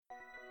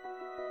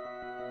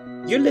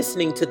You're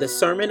listening to the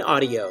sermon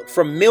audio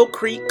from Mill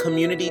Creek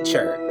Community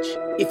Church.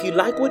 If you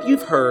like what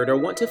you've heard or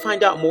want to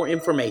find out more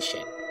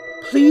information,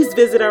 please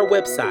visit our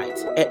website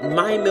at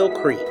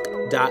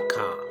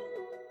mymillcreek.com.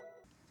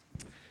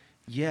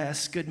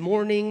 Yes, good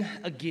morning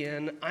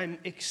again. I'm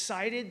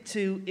excited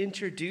to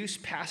introduce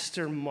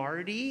Pastor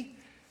Marty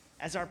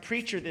as our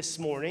preacher this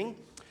morning.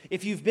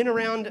 If you've been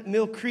around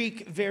Mill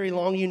Creek very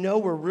long, you know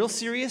we're real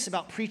serious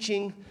about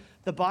preaching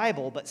the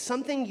Bible, but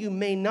something you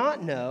may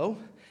not know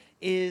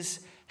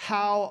is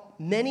how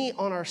many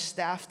on our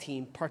staff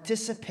team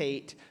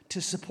participate to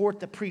support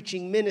the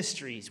preaching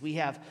ministries. We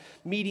have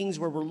meetings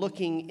where we're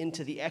looking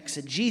into the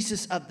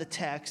exegesis of the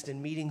text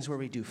and meetings where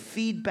we do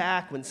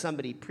feedback when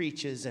somebody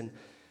preaches, and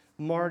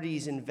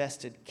Marty's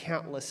invested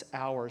countless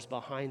hours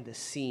behind the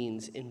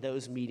scenes in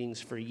those meetings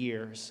for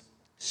years.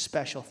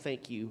 Special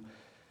thank you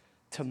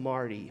to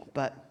Marty.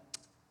 But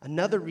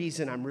another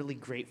reason I'm really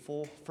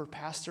grateful for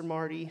Pastor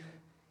Marty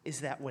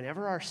is that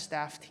whenever our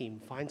staff team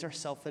finds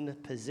ourselves in a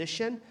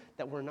position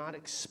that we're not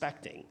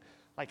expecting,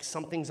 like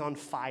something's on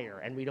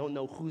fire and we don't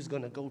know who's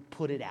going to go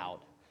put it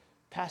out,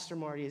 Pastor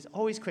Marty is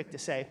always quick to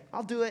say,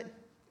 "I'll do it,"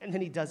 and then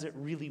he does it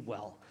really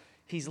well.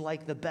 He's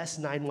like the best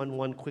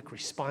 911 quick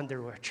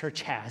responder our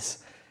church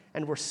has,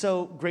 and we're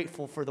so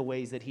grateful for the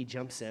ways that he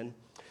jumps in.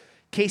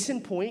 Case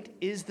in point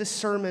is the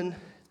sermon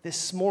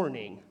this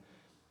morning.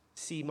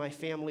 See, my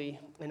family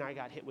and I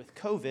got hit with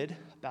COVID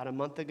about a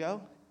month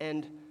ago,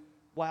 and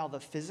while the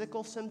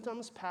physical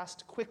symptoms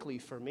passed quickly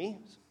for me,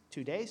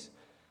 2 days,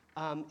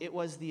 it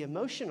was the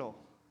emotional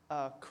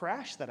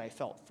crash that I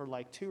felt for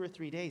like 2 or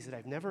 3 days that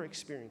I've never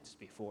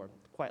experienced before,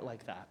 quite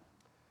like that.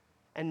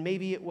 And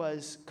maybe it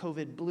was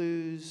COVID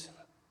blues.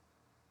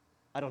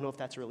 I don't know if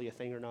that's really a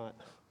thing or not.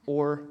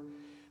 Or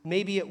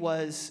maybe it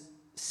was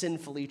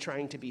sinfully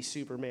trying to be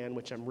Superman,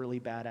 which I'm really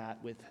bad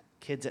at, with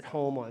kids at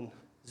home on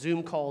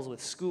Zoom calls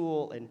with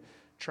school and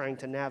trying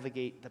to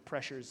navigate the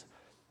pressures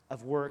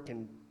of work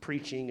and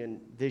preaching,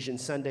 and Vision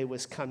Sunday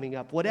was coming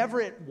up.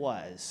 Whatever it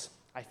was,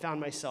 I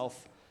found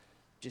myself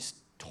just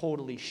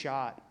totally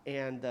shot.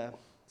 And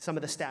some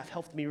of the staff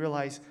helped me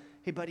realize,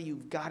 hey, buddy,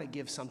 you've got to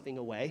give something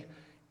away,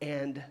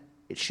 and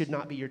it should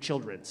not be your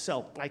children.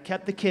 So I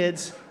kept the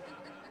kids.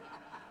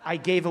 I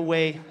gave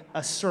away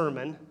a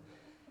sermon,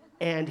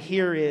 and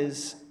here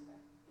is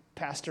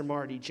Pastor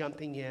Marty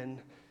jumping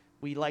in.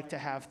 We like to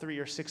have 3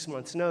 or 6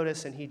 months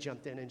notice, and he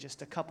jumped in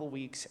just a couple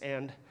weeks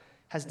and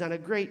has done a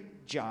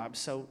great job.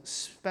 So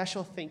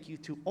special thank you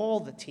to all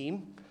the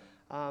team.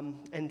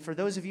 And for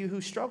those of you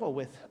who struggle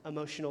with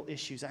emotional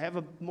issues, I have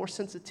a more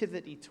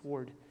sensitivity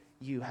toward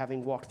you,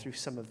 having walked through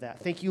some of that.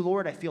 Thank you,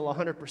 Lord. I feel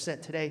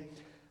 100% today.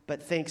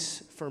 But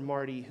thanks for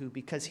Marty, who,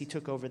 because he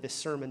took over this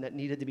sermon that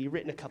needed to be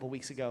written a couple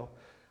weeks ago,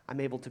 I'm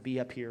able to be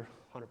up here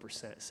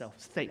 100%. So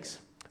thanks,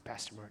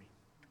 Pastor Marty.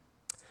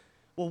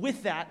 Well,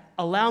 with that,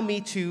 allow me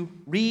to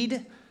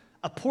read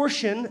a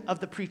portion of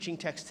the preaching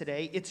text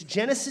today. It's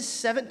Genesis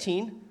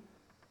 17,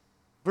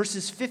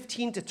 verses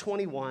 15 to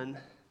 21,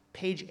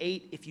 page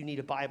 8 if you need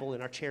a Bible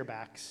in our chair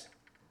backs.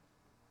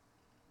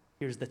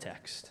 Here's the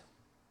text.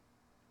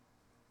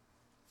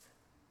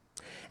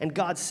 And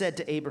God said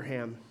to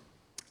Abraham,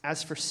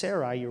 "As for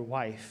Sarai, your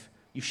wife,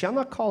 you shall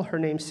not call her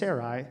name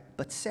Sarai,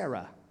 but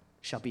Sarah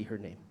shall be her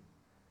name.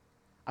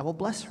 I will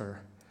bless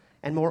her,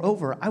 and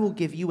moreover, I will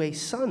give you a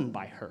son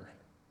by her.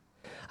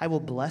 I will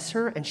bless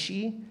her, and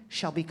she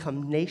shall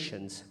become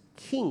nations.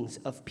 Kings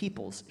of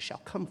peoples shall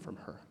come from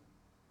her."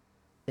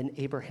 Then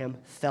Abraham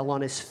fell on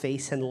his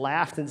face and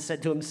laughed and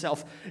said to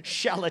himself,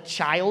 "Shall a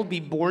child be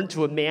born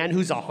to a man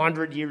who's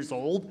 100 years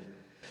old?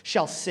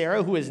 Shall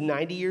Sarah, who is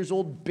 90 years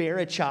old, bear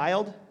a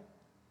child?"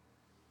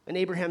 And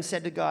Abraham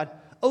said to God,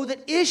 "Oh,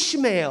 that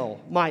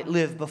Ishmael might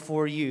live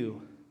before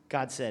you."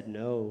 God said,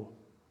 "No,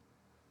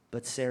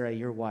 but Sarah,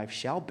 your wife,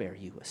 shall bear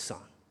you a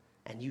son,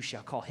 and you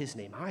shall call his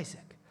name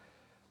Isaac.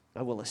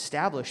 I will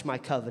establish my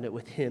covenant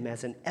with him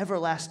as an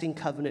everlasting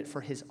covenant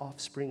for his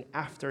offspring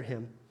after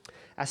him.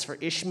 As for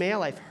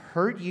Ishmael, I've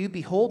heard you.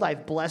 Behold,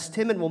 I've blessed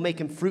him and will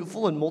make him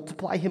fruitful and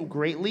multiply him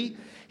greatly.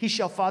 He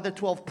shall father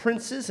 12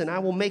 princes, and I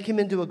will make him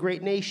into a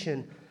great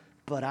nation.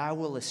 But I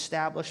will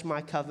establish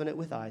my covenant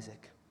with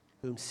Isaac,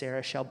 whom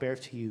Sarah shall bear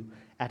to you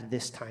at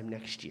this time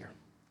next year."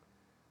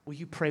 Will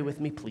you pray with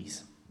me,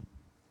 please?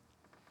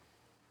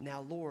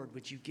 Now, Lord,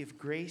 would you give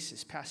grace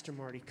as Pastor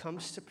Marty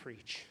comes to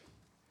preach?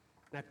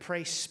 And I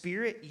pray,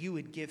 Spirit, you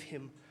would give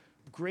him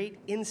great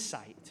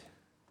insight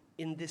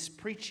in this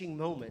preaching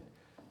moment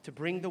to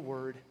bring the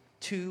word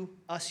to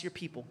us, your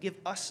people. Give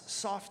us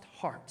soft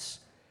hearts.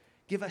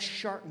 Give us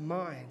sharp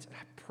minds. And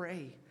I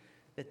pray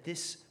that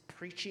this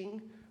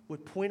preaching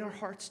would point our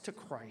hearts to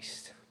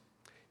Christ.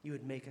 You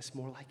would make us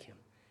more like him.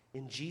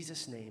 In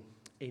Jesus' name,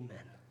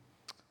 amen.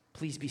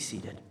 Please be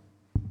seated.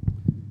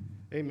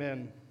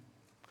 Amen.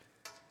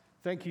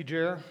 Thank you,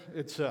 Jer.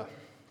 It's a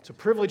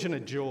privilege and a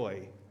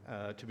joy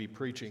to be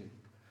preaching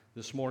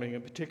this morning,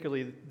 and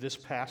particularly this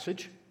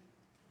passage.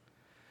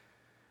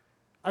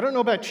 I don't know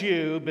about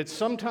you, but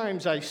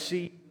sometimes I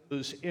see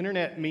those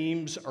internet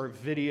memes or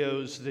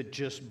videos that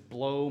just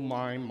blow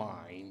my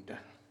mind.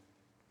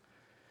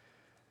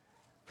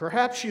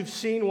 Perhaps you've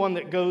seen one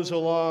that goes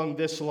along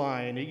this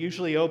line. It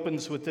usually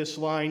opens with this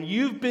line,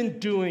 "You've been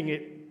doing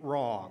it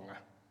wrong."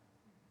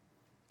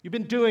 You've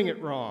been doing it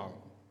wrong.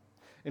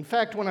 In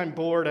fact, when I'm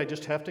bored, I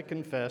just have to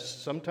confess,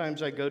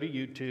 sometimes I go to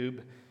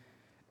YouTube,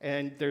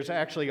 and there's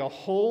actually a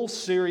whole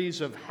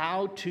series of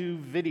how-to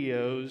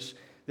videos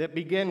that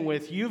begin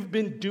with, "You've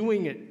been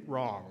doing it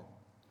wrong."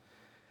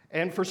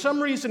 And for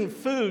some reason,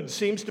 food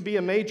seems to be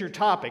a major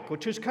topic,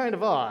 which is kind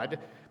of odd,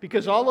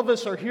 because all of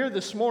us are here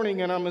this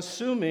morning, and I'm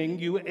assuming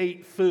you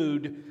ate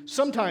food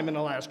sometime in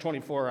the last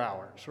 24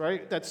 hours,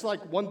 right? That's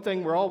like one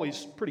thing we're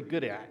always pretty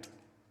good at.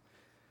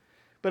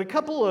 But a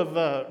couple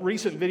of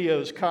recent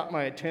videos caught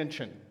my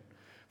attention.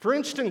 For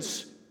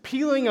instance,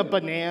 peeling a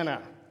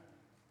banana.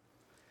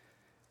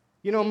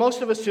 You know,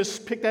 most of us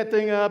just pick that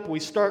thing up, we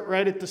start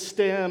right at the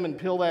stem and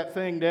peel that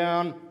thing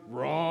down.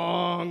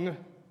 Wrong.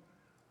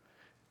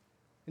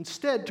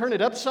 Instead, turn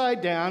it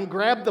upside down,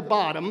 grab the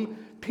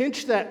bottom,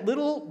 pinch that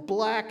little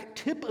black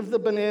tip of the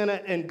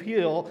banana and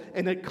peel,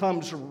 and it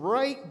comes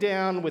right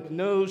down with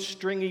no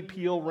stringy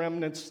peel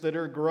remnants that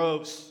are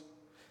gross.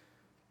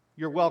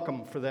 You're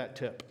welcome for that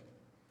tip.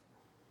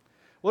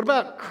 What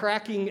about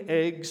cracking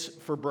eggs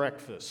for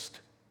breakfast?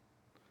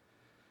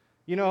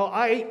 You know,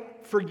 I,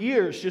 for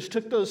years, just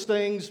took those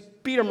things,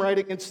 beat them right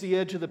against the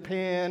edge of the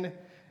pan,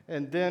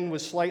 and then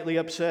was slightly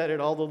upset at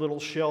all the little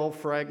shell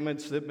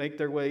fragments that make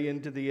their way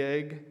into the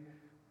egg.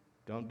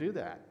 Don't do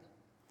that.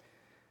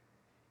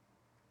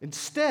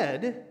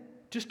 Instead,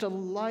 just a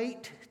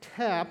light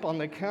tap on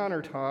the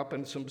countertop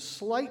and some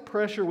slight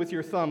pressure with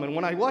your thumb. And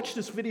when I watch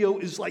this video,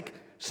 it's like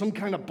some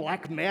kind of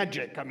black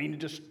magic. I mean,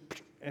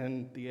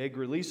 and the egg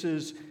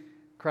releases,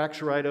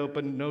 cracks right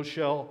open, no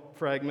shell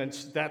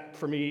fragments. That,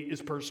 for me,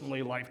 is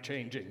personally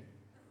life-changing.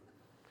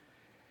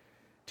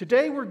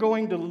 Today we're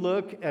going to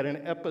look at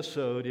an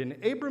episode in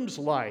Abram's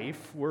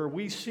life where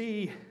we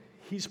see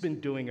he's been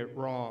doing it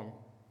wrong.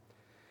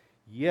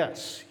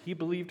 Yes, he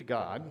believed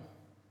God,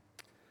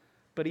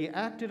 but he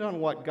acted on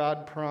what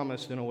God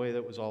promised in a way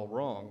that was all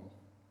wrong.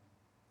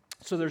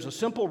 So there's a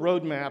simple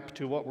roadmap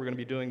to what we're going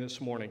to be doing this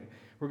morning.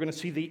 We're going to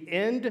see the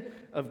end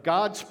of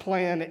God's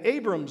plan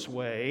Abram's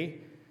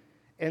way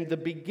and the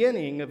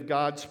beginning of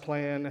God's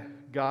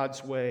plan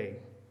God's way.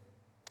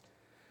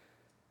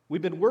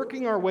 We've been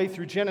working our way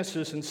through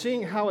Genesis and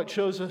seeing how it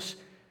shows us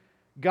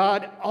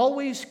God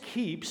always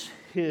keeps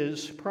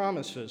his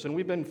promises. And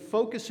we've been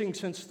focusing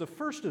since the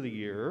first of the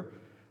year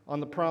on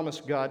the promise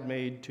God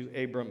made to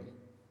Abram.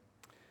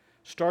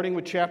 Starting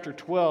with chapter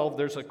 12,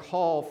 there's a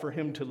call for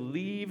him to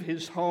leave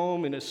his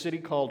home in a city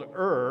called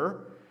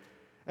Ur,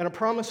 and a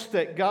promise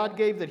that God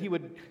gave that he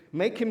would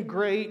make him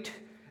great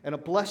and a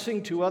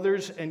blessing to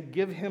others and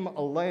give him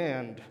a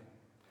land.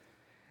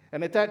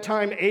 And at that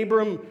time,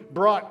 Abram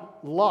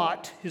brought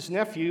Lot, his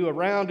nephew,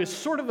 around as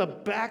sort of a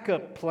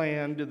backup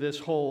plan to this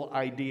whole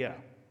idea.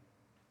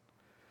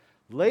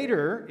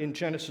 Later, in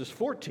Genesis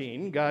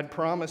 14, God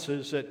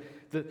promises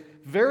that the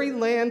very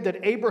land that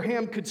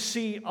Abraham could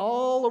see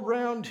all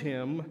around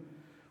him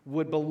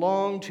would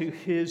belong to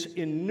his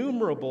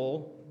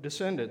innumerable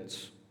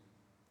descendants.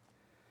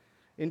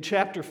 In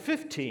chapter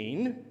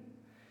 15,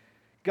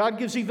 God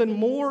gives even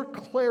more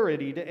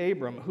clarity to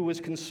Abram, who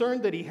was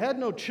concerned that he had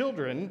no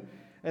children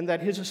and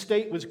that his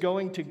estate was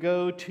going to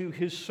go to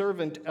his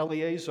servant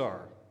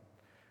Eliezer.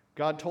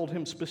 God told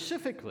him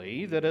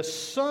specifically that a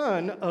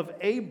son of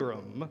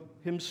Abram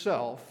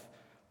himself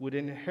would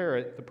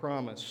inherit the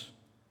promise.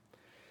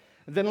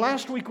 And then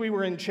last week we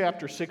were in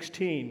chapter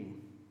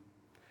 16,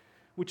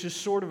 which is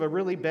sort of a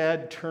really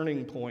bad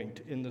turning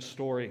point in the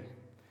story.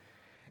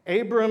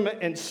 Abram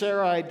and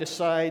Sarai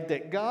decide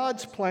that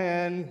God's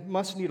plan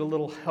must need a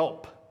little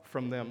help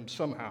from them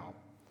somehow.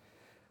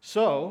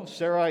 So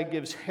Sarai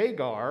gives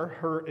Hagar,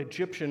 her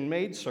Egyptian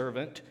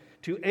maidservant,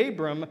 to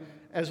Abram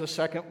as a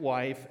second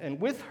wife,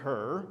 and with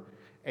her,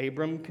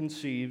 Abram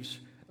conceives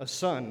a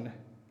son,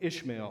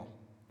 Ishmael.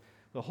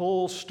 The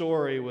whole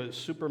story was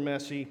super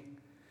messy,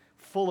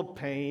 full of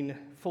pain,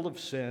 full of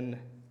sin.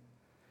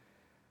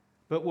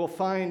 But we'll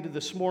find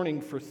this morning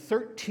for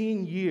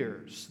 13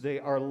 years they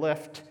are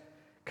left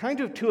kind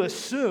of to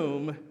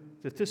assume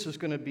that this is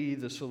going to be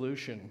the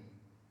solution.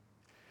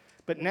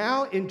 But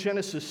now in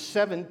Genesis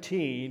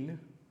 17,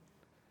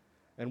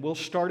 and we'll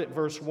start at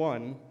verse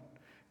 1,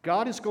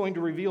 God is going to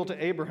reveal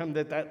to Abraham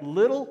that that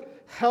little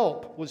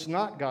help was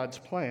not God's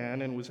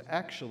plan and was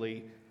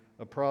actually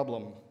a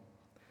problem.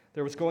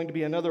 There was going to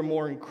be another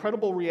more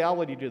incredible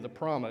reality to the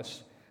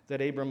promise that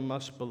Abram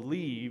must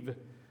believe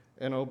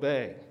and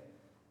obey.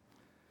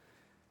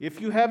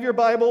 If you have your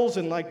Bibles,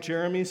 and like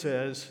Jeremy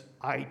says,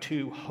 I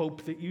too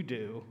hope that you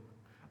do,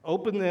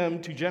 open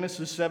them to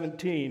Genesis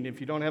 17. If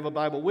you don't have a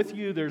Bible with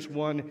you, there's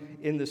one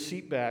in the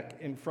seat back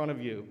in front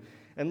of you.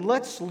 And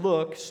let's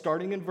look,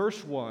 starting in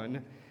verse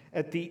 1,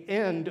 at the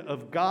end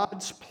of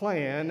God's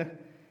plan,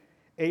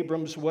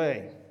 Abram's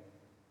way.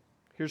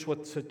 Here's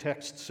what the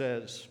text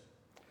says.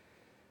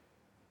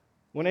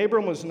 When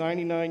Abram was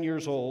 99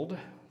 years old,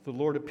 the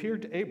Lord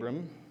appeared to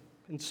Abram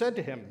and said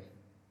to him,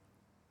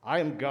 I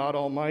am God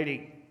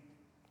Almighty.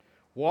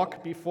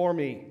 Walk before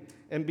me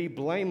and be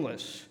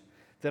blameless,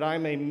 that I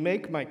may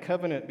make my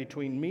covenant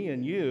between me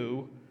and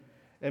you,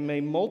 and may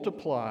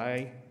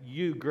multiply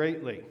you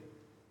greatly."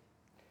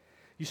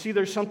 You see,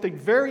 there's something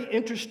very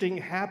interesting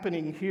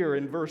happening here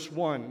in verse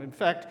 1. In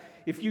fact,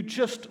 if you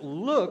just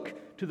look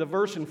to the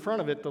verse in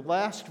front of it, the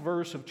last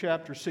verse of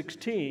chapter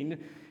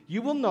 16,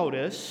 you will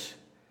notice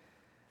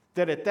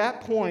that at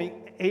that point,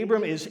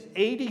 Abram is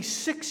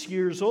 86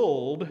 years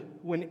old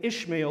when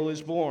Ishmael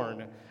is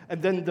born.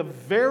 And then the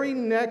very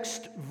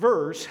next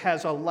verse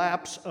has a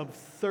lapse of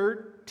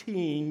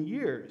 13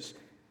 years.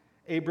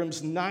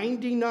 Abram's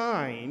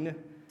 99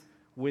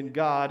 when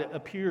God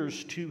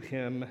appears to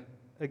him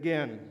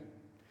again.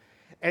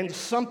 And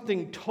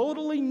something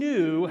totally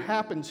new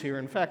happens here.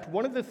 In fact,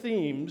 one of the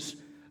themes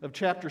of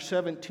chapter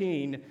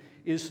 17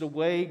 is the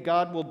way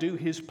God will do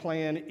his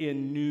plan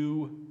in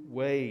new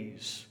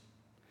ways.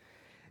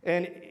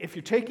 And if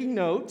you're taking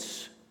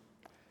notes,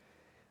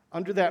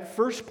 under that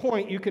first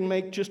point, you can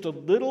make just a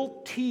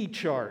little T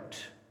chart.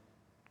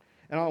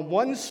 And on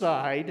one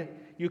side,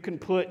 you can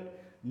put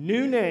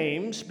new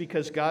names,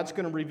 because God's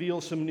going to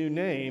reveal some new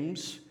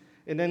names.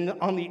 And then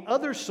on the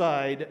other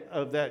side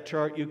of that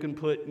chart, you can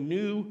put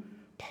new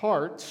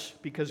parts,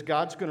 because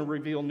God's going to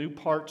reveal new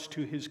parts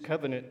to his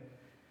covenant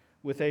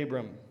with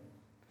Abram.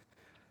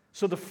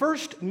 So the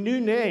first new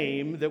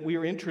name that we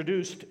are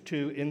introduced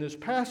to in this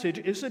passage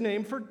is a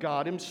name for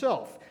God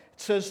himself. It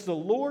says, "The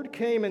Lord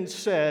came and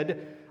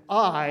said,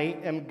 I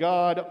am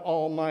God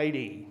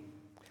Almighty."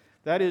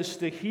 That is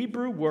the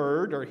Hebrew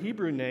word or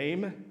Hebrew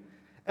name,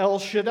 El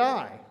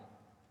Shaddai.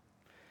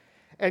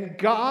 And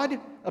God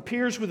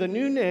appears with a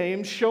new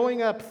name,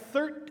 showing up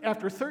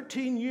after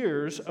 13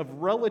 years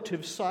of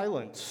relative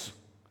silence.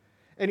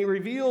 And he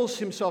reveals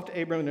himself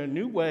to Abram in a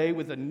new way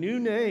with a new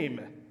name.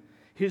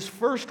 His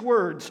first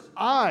words,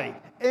 "I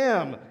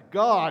am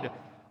God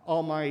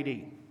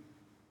Almighty."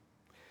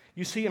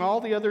 You see, in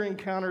all the other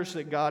encounters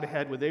that God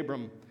had with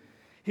Abram,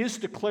 his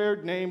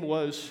declared name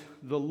was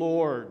the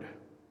Lord.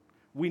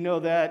 We know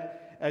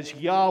that as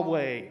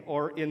Yahweh,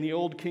 or in the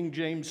Old King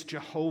James,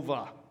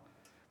 Jehovah.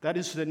 That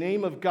is the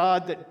name of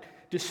God that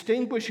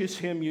distinguishes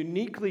him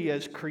uniquely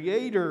as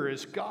creator,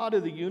 as God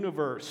of the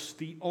universe,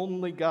 the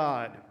only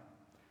God.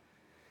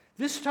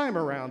 This time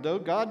around, though,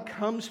 God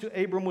comes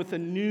to Abram with a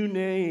new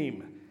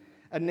name,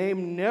 a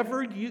name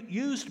never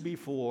used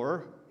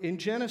before in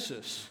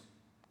Genesis.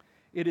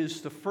 It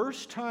is the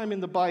first time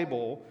in the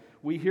Bible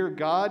we hear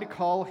God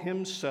call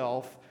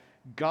himself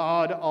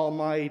God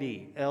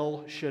Almighty,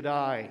 El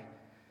Shaddai.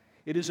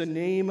 It is a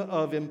name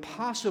of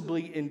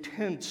impossibly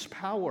intense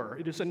power.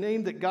 It is a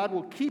name that God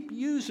will keep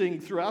using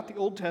throughout the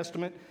Old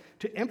Testament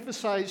to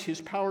emphasize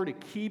his power to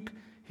keep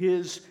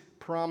his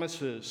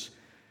promises,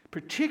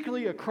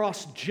 particularly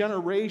across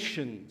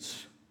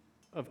generations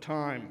of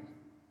time.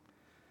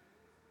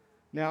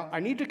 Now,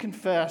 I need to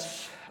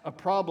confess a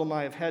problem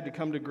I have had to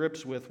come to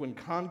grips with when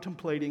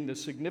contemplating the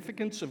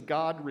significance of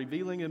God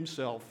revealing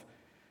himself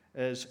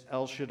as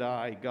El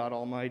Shaddai, God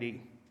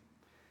Almighty.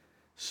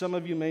 Some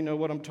of you may know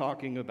what I'm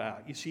talking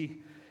about. You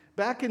see,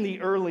 back in the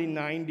early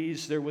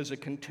 90s, there was a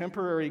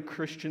contemporary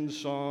Christian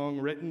song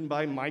written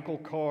by Michael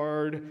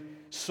Card,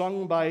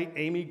 sung by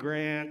Amy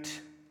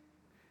Grant.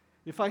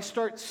 If I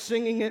start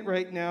singing it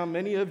right now,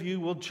 many of you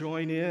will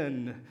join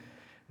in.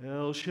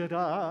 El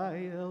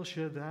Shaddai, El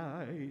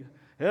Shaddai,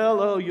 El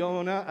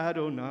Elyon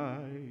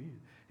Adonai.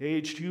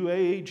 Age to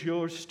age,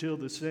 you're still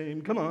the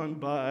same. Come on,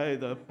 by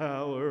the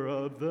power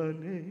of the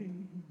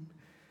name.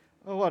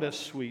 Oh, what a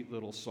sweet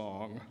little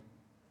song.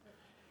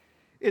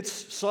 It's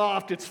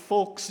soft, it's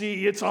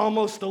folksy, it's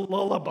almost a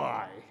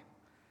lullaby.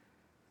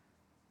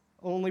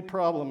 Only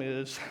problem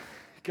is,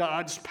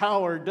 God's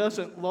power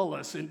doesn't lull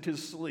us into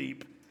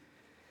sleep.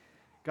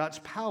 God's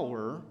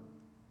power,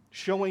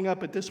 showing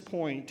up at this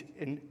point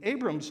in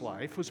Abram's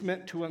life, was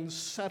meant to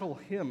unsettle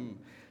him.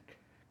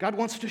 God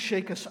wants to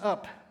shake us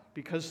up,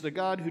 because the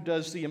God who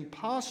does the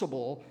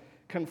impossible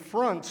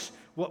confronts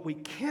what we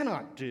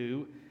cannot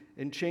do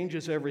and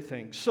changes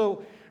everything.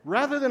 So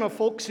rather than a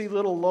folksy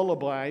little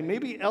lullaby,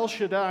 maybe El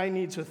Shaddai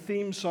needs a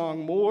theme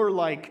song more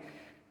like,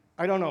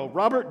 I don't know,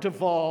 Robert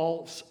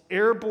Duvall's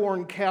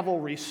airborne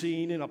cavalry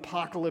scene in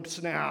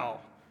Apocalypse Now,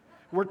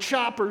 where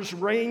choppers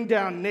rain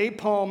down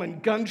napalm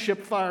and gunship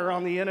fire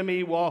on the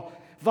enemy while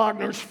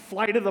Wagner's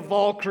Flight of the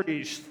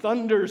Valkyries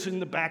thunders in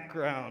the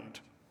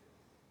background.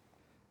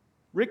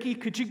 Ricky,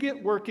 could you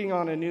get working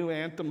on a new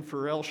anthem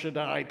for El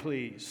Shaddai,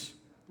 please?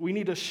 We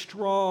need a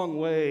strong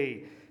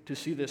way to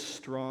see this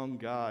strong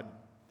God.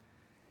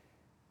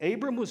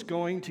 Abram was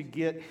going to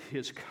get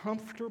his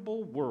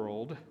comfortable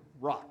world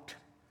rocked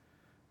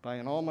by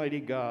an almighty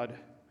God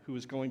who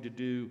was going to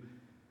do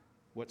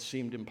what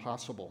seemed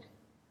impossible.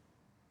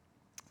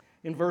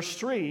 In verse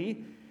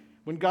 3,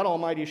 when God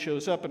Almighty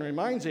shows up and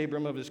reminds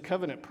Abram of his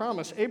covenant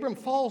promise, Abram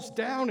falls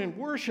down in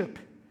worship.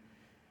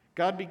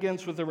 God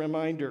begins with a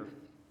reminder.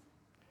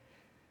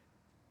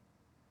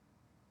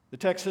 The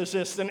text says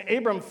this, "Then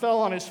Abram fell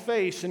on his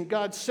face, and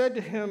God said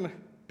to him,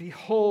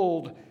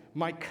 'Behold,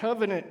 my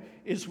covenant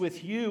is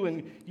with you,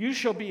 and you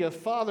shall be a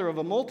father of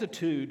a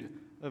multitude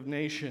of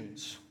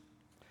nations.'"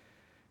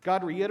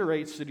 God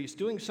reiterates that he's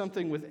doing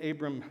something with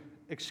Abram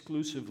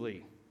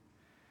exclusively.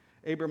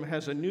 Abram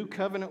has a new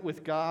covenant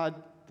with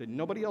God that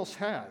nobody else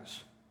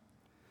has.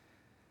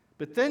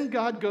 But then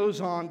God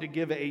goes on to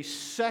give a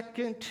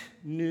second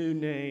new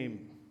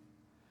name.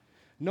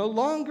 No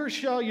longer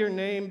shall your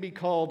name be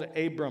called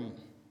Abram,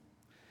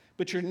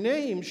 but your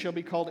name shall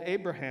be called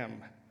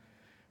Abraham.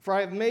 For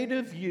I have made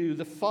of you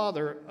the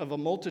father of a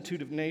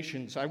multitude of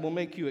nations. I will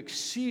make you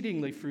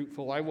exceedingly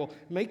fruitful. I will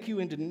make you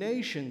into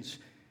nations,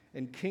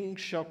 and kings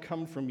shall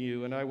come from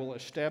you. And I will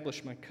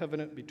establish my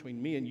covenant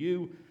between me and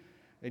you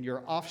and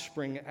your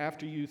offspring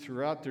after you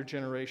throughout their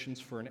generations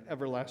for an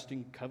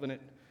everlasting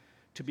covenant,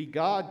 to be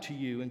God to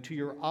you and to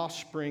your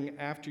offspring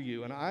after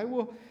you. And I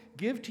will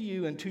give to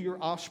you and to your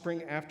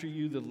offspring after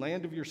you the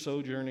land of your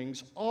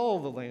sojournings, all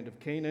the land of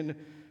Canaan,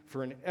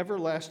 for an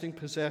everlasting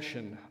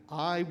possession.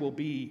 I will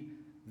be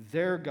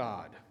their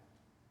God.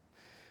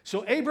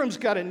 So Abram's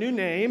got a new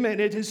name, and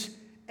it is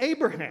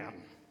Abraham.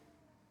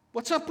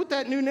 What's up with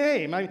that new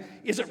name?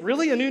 Is it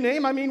really a new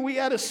name? We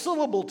add a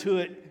syllable to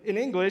it in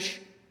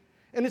English,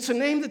 and it's a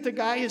name that the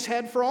guy has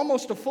had for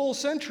almost a full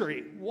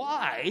century.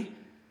 Why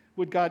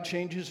would God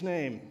change his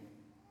name?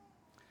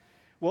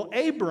 Well,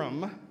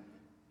 Abram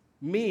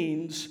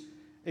means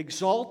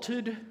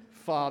exalted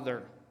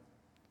father.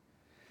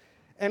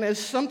 And as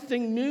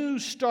something new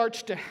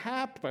starts to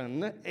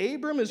happen,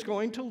 Abram is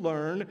going to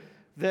learn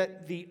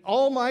that the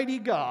Almighty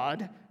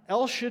God,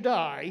 El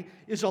Shaddai,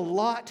 is a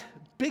lot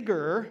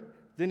bigger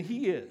than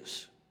he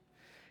is.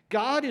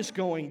 God is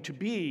going to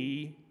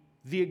be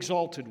the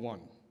exalted one.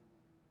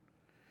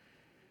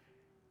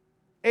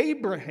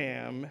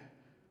 Abraham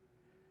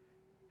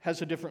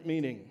has a different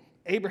meaning.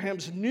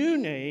 Abraham's new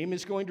name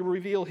is going to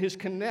reveal his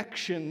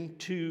connection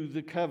to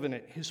the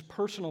covenant, his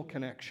personal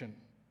connection.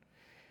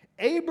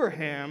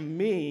 Abraham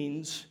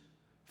means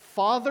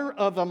father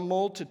of a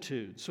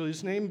multitude. So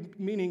his name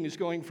meaning is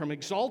going from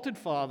exalted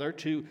father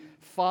to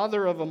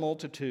father of a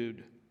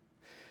multitude.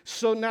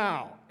 So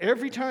now,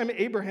 every time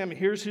Abraham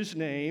hears his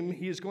name,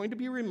 he is going to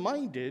be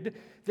reminded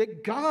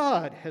that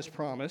God has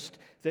promised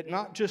that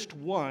not just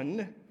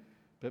one,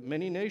 but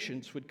many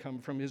nations would come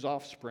from his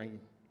offspring.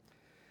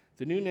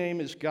 The new name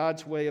is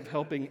God's way of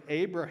helping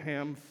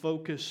Abraham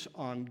focus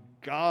on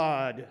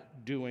God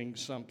doing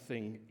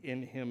something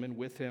in him and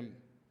with him.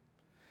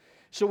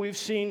 So we've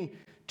seen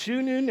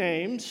two new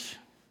names.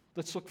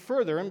 Let's look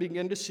further and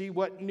begin to see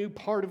what new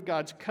part of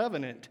God's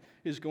covenant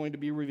is going to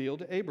be revealed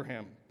to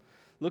Abraham.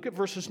 Look at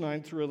verses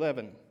 9 through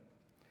 11.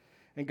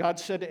 And God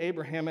said to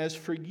Abraham, as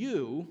for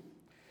you,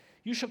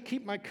 you shall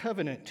keep my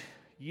covenant,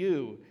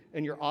 you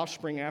and your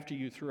offspring after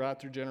you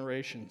throughout their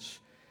generations.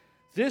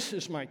 This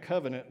is my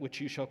covenant which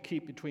you shall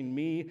keep between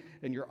me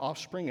and your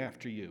offspring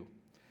after you.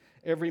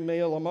 Every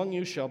male among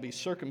you shall be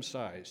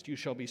circumcised. You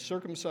shall be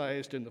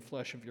circumcised in the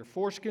flesh of your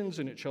foreskins,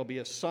 and it shall be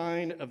a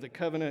sign of the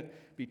covenant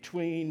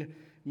between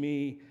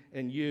me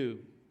and you.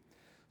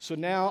 So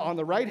now on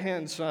the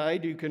right-hand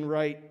side, you can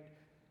write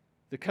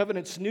the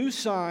covenant's new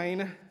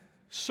sign,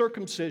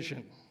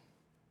 circumcision.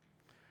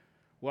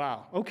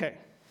 Wow, okay.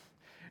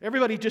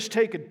 Everybody just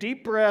take a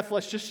deep breath.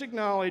 Let's just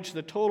acknowledge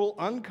the total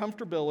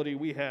uncomfortability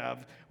we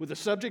have with a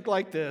subject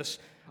like this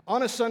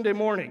on a Sunday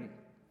morning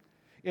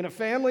in a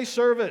family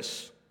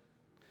service.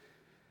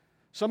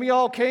 Some of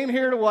y'all came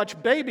here to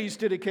watch babies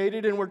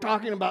dedicated, and we're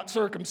talking about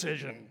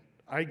circumcision.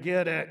 I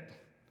get it.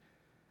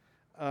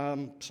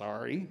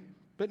 Sorry,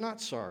 but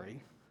not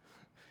sorry.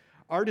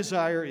 Our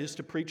desire is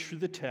to preach through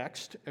the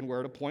text, and we're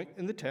at a point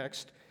in the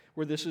text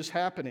where this is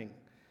happening.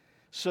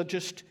 So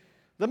just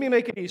let me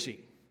make it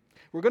easy.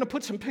 We're going to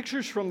put some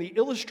pictures from the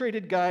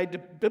Illustrated Guide to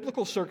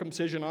Biblical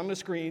Circumcision on the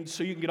screen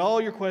so you can get all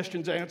your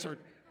questions answered.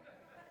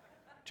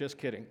 Just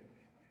kidding.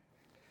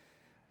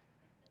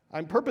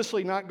 I'm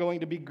purposely not going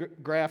to be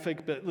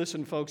graphic, but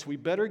listen, folks, we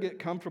better get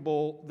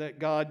comfortable that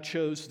God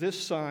chose this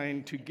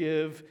sign to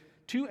give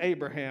to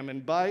Abraham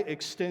and by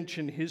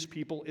extension his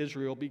people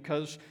Israel,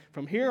 because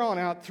from here on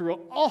out through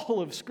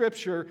all of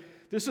Scripture,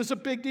 this is a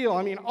big deal.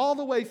 All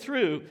the way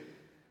through,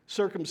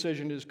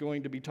 circumcision is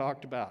going to be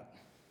talked about.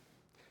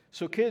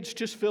 So kids,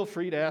 just feel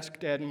free to ask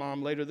Dad and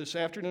Mom later this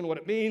afternoon what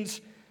it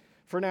means.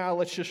 For now,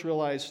 let's just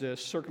realize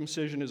this.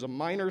 Circumcision is a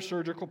minor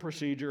surgical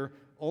procedure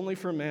only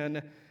for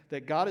men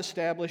that God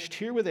established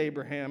here with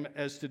Abraham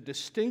as the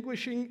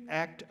distinguishing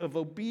act of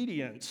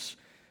obedience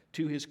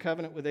to his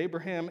covenant with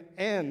Abraham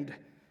and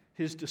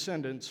his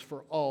descendants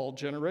for all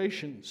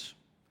generations.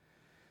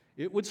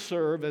 It would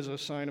serve as a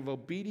sign of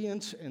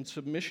obedience and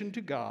submission to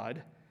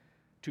God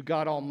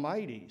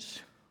Almighty's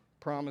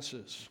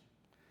promises.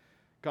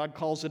 God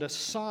calls it a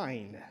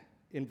sign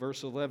in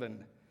verse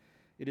 11.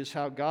 It is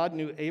how God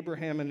knew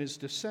Abraham and his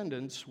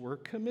descendants were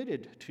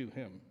committed to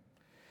him.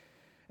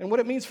 And what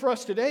it means for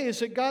us today is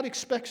that God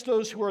expects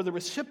those who are the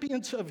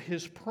recipients of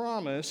his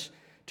promise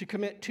to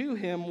commit to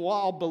him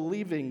while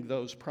believing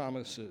those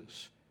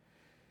promises.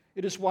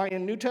 It is why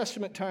in New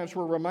Testament times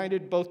we're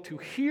reminded both to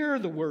hear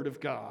the word of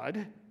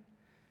God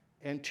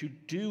and to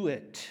do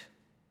it.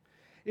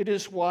 It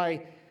is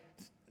why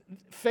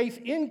faith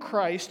in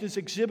Christ is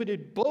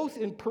exhibited both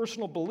in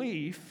personal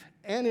belief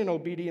and in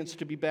obedience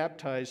to be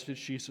baptized as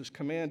Jesus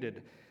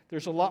commanded.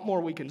 There's a lot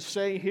more we can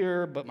say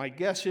here, but my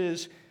guess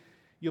is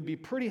you'll be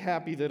pretty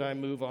happy that I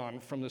move on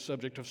from the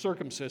subject of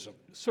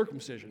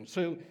circumcision.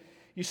 So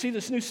you see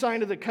this new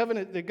sign of the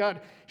covenant that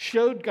God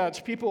showed God's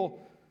people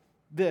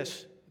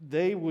this.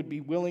 They would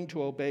be willing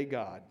to obey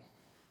God.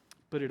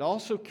 But it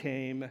also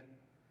came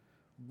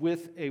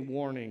with a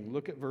warning.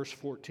 Look at verse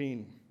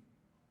 14.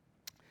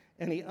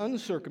 Any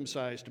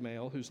uncircumcised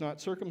male who's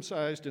not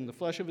circumcised in the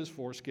flesh of his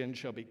foreskin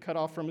shall be cut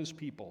off from his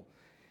people.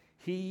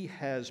 He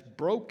has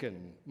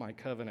broken my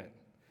covenant.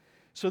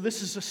 So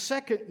this is a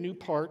second new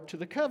part to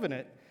the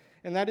covenant,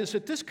 and that is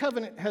that this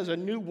covenant has a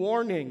new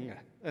warning.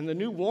 And the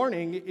new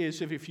warning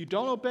is if you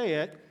don't obey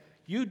it,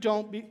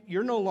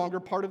 you're no longer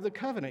part of the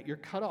covenant. You're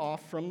cut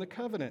off from the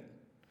covenant.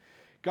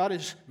 God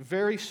is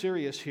very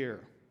serious here.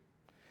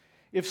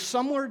 If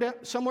somewhere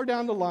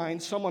down the line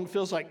someone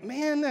feels like,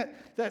 man,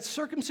 that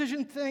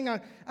circumcision thing, I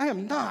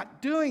am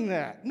not doing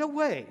that. No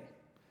way.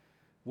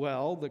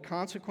 Well, the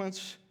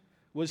consequence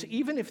was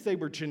even if they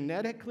were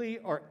genetically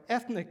or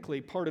ethnically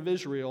part of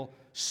Israel,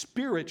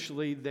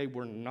 spiritually they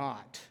were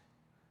not.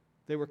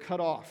 They were cut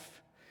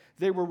off.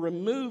 They were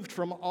removed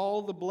from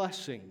all the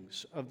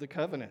blessings of the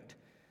covenant.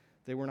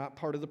 They were not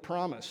part of the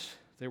promise.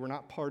 They were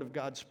not part of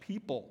God's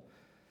people.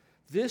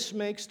 This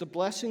makes the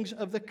blessings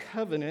of the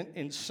covenant,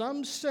 in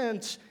some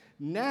sense,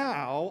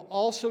 now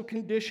also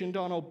conditioned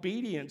on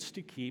obedience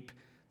to keep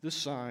the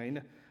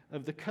sign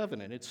of the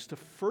covenant. It's the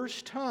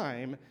first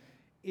time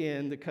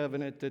in the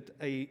covenant that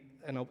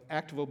an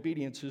act of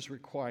obedience is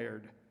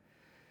required.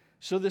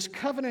 So this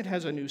covenant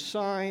has a new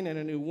sign and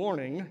a new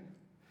warning.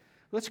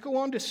 Let's go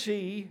on to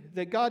see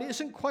that God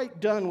isn't quite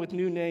done with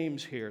new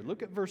names here.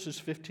 Look at verses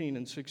 15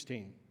 and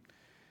 16.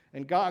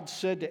 And God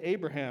said to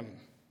Abraham,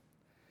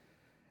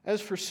 as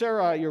for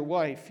Sarai, your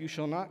wife, you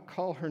shall not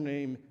call her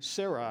name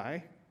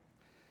Sarai,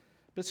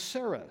 but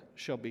Sarah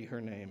shall be her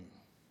name.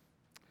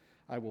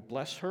 I will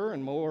bless her,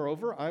 and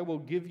moreover, I will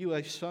give you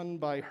a son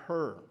by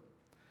her.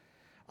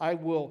 I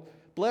will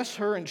bless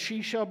her, and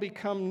she shall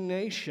become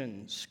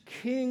nations.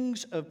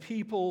 Kings of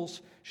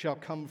peoples shall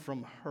come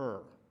from her.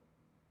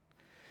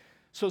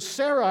 So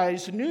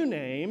Sarai's new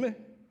name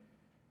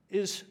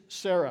is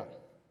Sarah.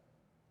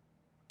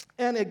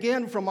 And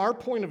again, from our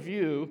point of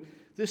view,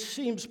 this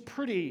seems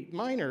pretty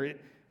minor.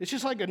 It's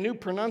just like a new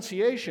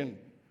pronunciation.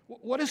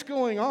 What is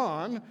going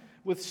on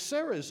with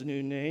Sarah's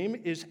new name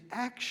is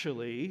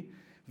actually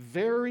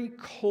very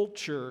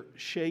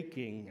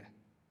culture-shaking.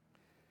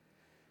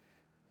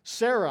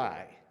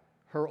 Sarai,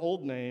 her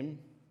old name,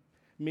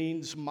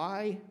 means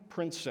my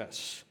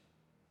princess.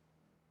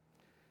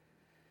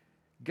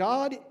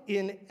 God,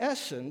 in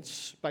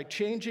essence, by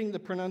changing the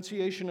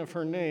pronunciation of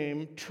her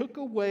name, took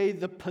away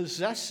the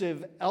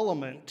possessive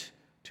element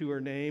to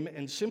her name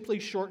and simply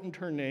shortened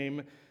her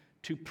name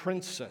to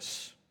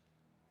princess.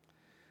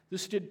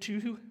 This did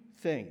two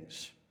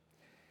things.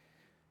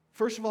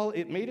 First of all,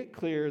 it made it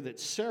clear that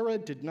Sarah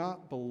did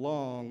not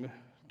belong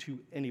to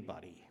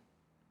anybody.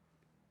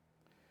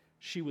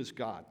 She was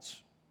God's.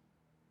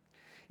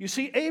 You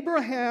see,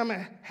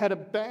 Abraham had a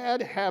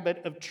bad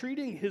habit of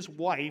treating his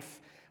wife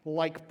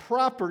like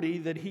property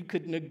that he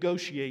could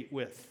negotiate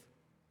with.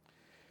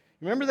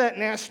 Remember that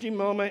nasty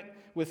moment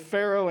with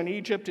Pharaoh in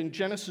Egypt in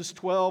Genesis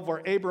 12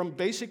 where Abram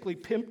basically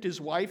pimped his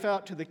wife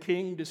out to the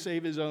king to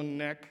save his own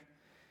neck?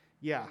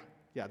 Yeah,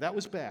 that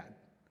was bad.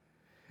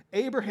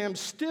 Abraham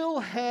still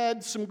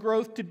had some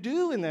growth to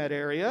do in that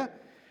area,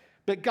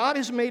 but God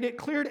has made it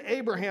clear to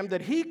Abraham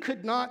that he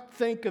could not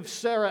think of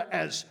Sarah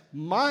as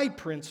my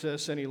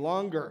princess any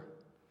longer.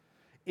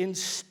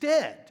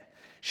 Instead,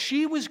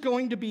 she was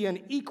going to be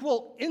an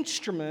equal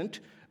instrument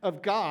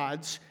of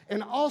God's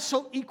and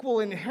also equal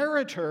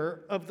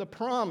inheritor of the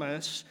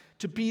promise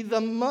to be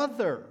the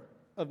mother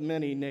of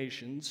many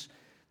nations.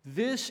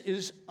 This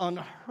is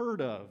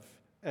unheard of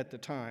at the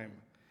time.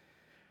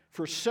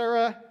 For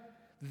Sarah,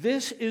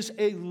 this is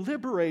a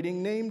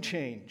liberating name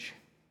change.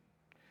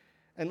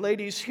 And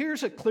ladies,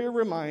 here's a clear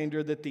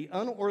reminder that the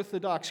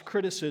unorthodox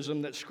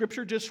criticism that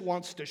Scripture just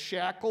wants to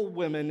shackle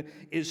women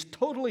is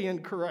totally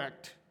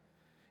incorrect.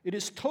 It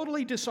is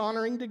totally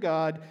dishonoring to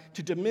God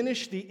to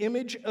diminish the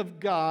image of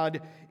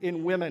God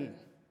in women.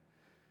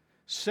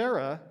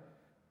 Sarah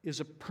is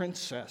a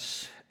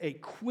princess, a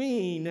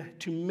queen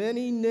to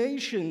many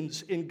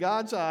nations in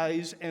God's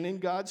eyes and in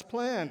God's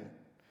plan.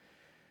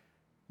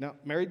 Now,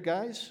 married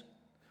guys,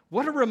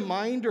 what a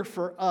reminder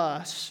for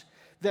us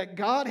that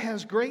God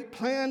has great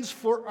plans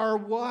for our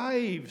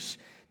wives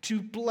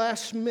to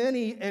bless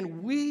many,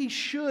 and we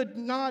should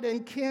not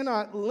and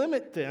cannot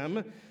limit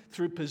them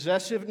through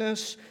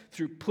possessiveness,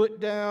 through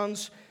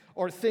put-downs,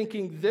 or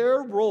thinking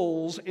their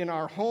roles in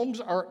our homes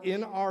or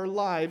in our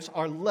lives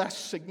are less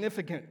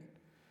significant.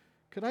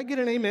 Could I get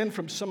an amen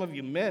from some of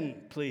you men,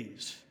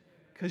 please?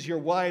 Because your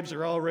wives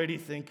are already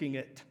thinking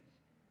it.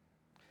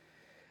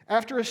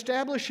 After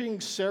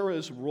establishing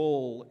Sarah's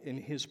role in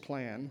his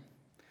plan,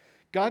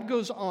 God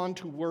goes on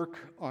to work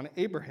on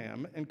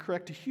Abraham and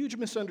correct a huge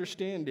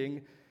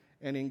misunderstanding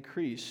and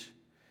increase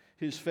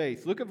his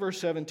faith. Look at verse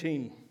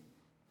 17.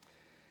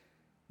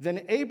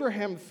 Then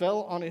Abraham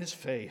fell on his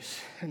face,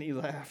 and he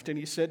laughed, and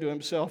he said to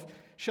himself,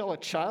 shall a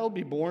child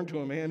be born to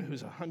a man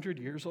who's 100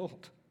 years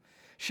old?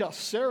 Shall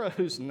Sarah,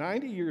 who's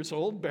 90 years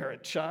old, bear a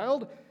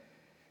child?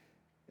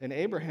 And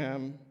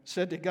Abraham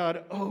said to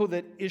God, oh,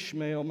 that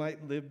Ishmael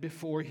might live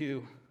before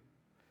you.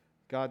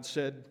 God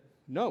said,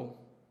 no,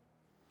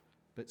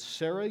 but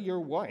Sarah,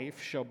 your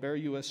wife, shall bear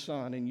you a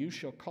son, and you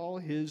shall call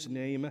his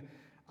name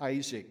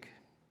Isaac.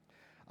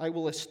 I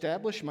will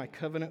establish my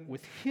covenant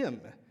with him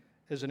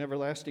as an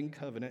everlasting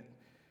covenant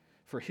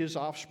for his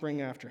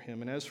offspring after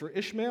him. And as for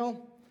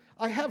Ishmael,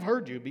 I have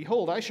heard you.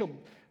 Behold,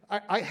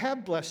 I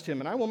have blessed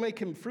him, and I will make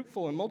him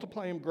fruitful and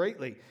multiply him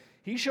greatly.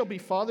 He shall be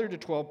father to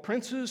 12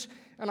 princes,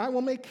 and I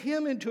will make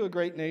him into a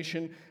great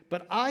nation,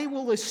 but I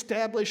will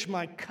establish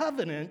my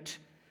covenant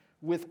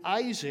with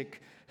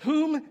Isaac,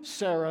 whom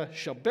Sarah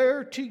shall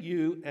bear to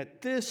you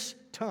at this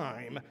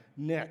time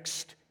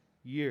next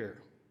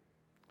year.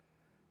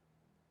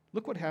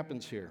 Look what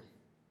happens here.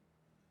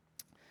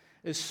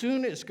 As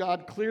soon as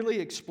God clearly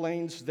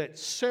explains that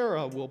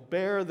Sarah will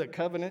bear the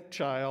covenant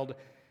child,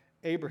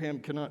 Abraham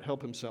cannot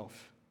help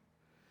himself.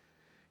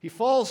 He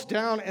falls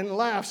down and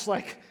laughs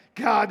like,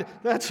 God,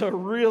 that's a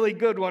really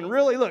good one.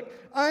 Really, look,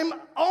 I'm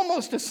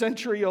almost a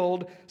century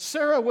old.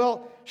 Sarah,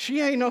 well, she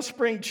ain't no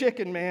spring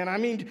chicken, man. I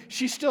mean,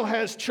 she still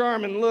has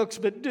charm and looks,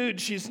 but dude,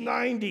 she's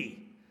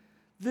 90.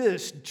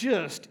 This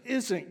just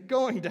isn't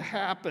going to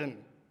happen.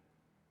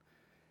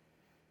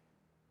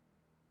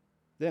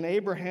 Then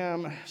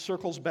Abraham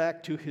circles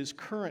back to his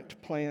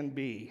current plan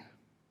B.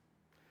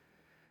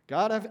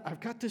 God, I've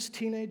got this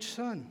teenage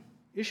son,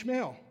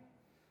 Ishmael.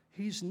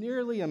 He's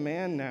nearly a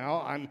man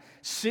now. I'm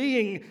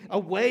seeing a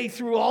way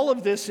through all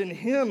of this in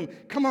him.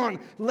 Come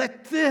on,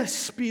 let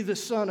this be the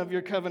son of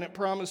your covenant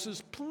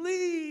promises,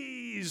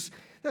 please.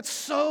 That's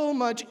so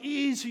much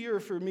easier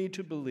for me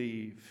to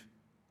believe.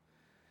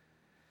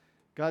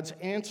 God's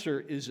answer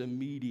is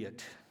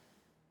immediate.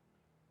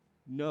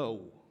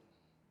 No.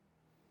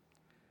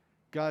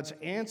 God's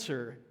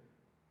answer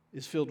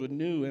is filled with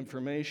new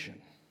information.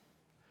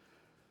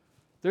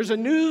 There's a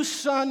new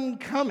son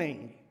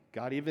coming.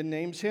 God even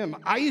names him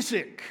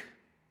Isaac,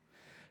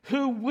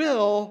 who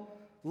will,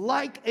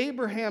 like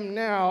Abraham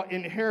now,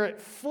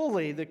 inherit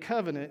fully the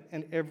covenant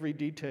in every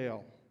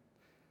detail.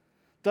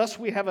 Thus,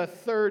 we have a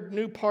third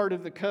new part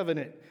of the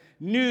covenant,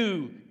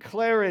 new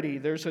clarity.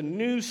 There's a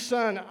new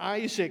son,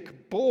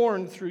 Isaac,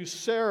 born through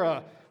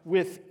Sarah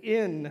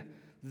within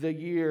the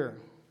year.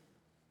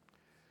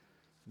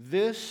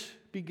 This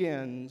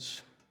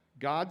begins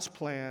God's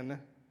plan,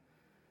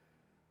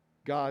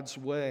 God's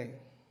way.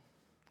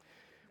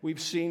 We've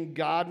seen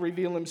God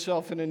reveal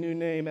himself in a new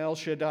name, El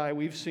Shaddai.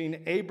 We've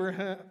seen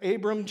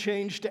Abram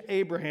change to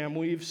Abraham.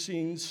 We've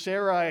seen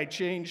Sarai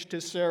change to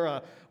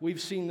Sarah.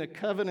 We've seen the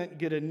covenant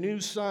get a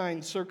new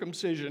sign,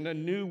 circumcision, a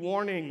new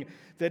warning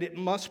that it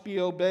must be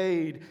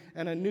obeyed,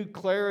 and a new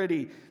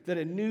clarity that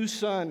a new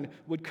son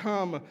would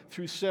come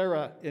through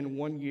Sarah in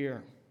 1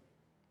 year.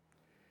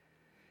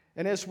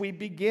 And as we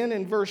begin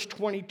in verse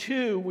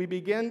 22, we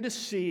begin to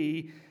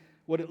see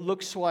what it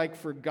looks like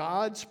for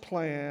God's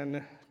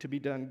plan to be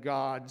done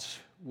God's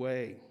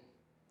way.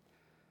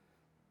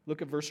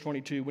 Look at verse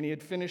 22. When he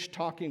had finished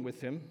talking with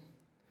him,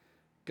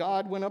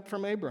 God went up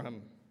from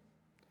Abraham.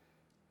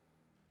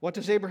 What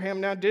does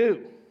Abraham now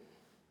do?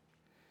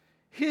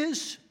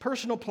 His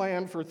personal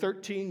plan for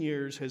 13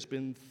 years has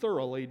been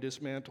thoroughly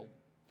dismantled.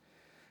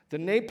 The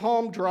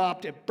napalm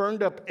dropped. It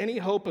burned up any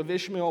hope of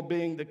Ishmael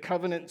being the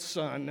covenant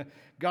son.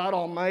 God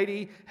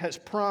Almighty has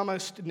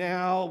promised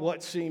now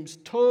what seems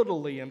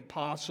totally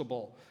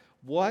impossible.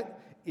 What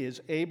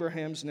is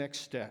Abraham's next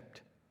step?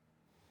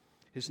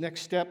 His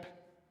next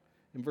step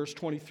in verse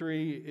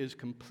 23 is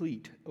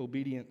complete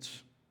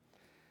obedience.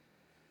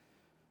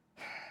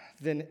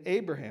 Then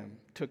Abraham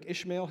took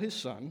Ishmael his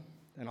son,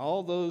 and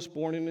all those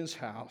born in his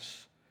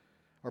house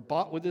are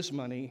bought with his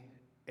money,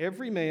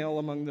 every male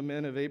among the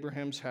men of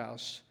Abraham's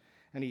house,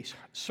 and he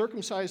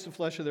circumcised the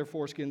flesh of their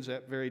foreskins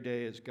that very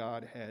day as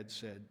God had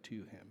said to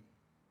him.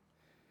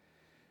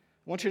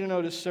 I want you to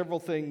notice several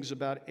things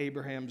about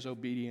Abraham's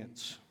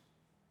obedience.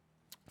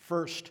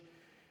 First,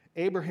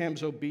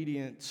 Abraham's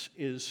obedience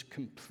is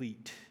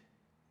complete.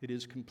 It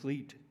is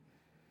complete.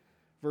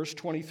 Verse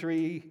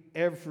 23,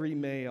 every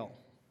male.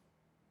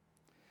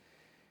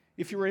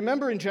 If you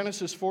remember in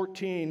Genesis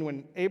 14,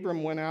 when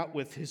Abram went out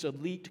with his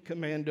elite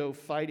commando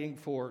fighting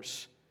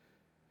force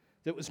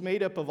that was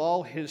made up of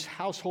all his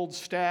household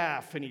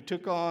staff, and he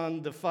took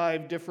on the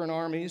 5 different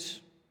armies,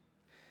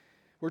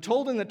 we're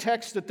told in the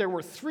text that there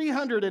were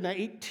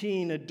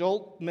 318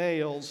 adult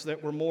males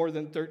that were more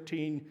than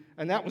 13,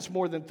 and that was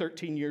more than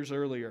 13 years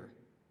earlier.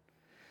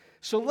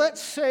 So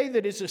let's say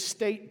that his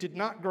estate did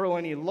not grow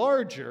any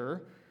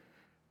larger,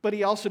 but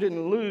he also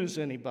didn't lose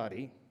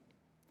anybody.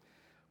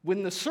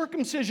 When the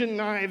circumcision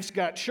knives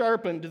got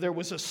sharpened, there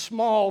was a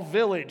small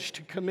village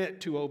to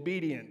commit to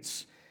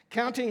obedience.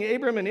 Counting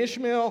Abram and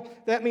Ishmael,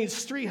 that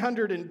means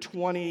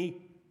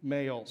 320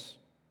 males.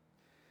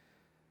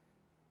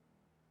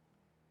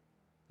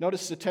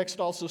 Notice the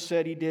text also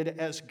said he did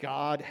as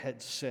God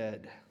had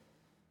said.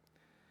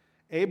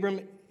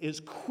 Abram is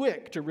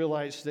quick to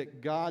realize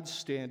that God's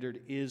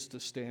standard is the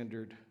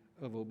standard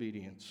of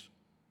obedience.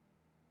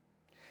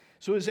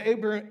 So as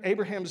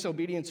Abraham's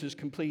obedience is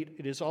complete,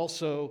 it is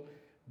also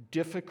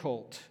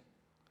difficult.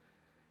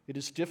 It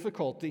is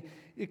difficult. The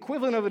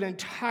equivalent of an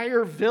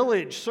entire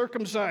village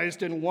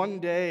circumcised in one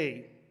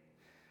day.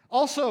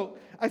 Also,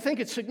 I think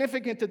it's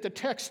significant that the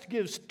text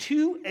gives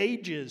 2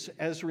 ages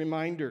as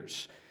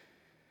reminders.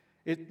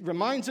 It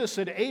reminds us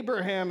that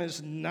Abraham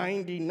is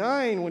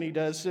 99 when he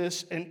does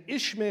this, and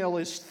Ishmael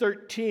is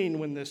 13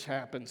 when this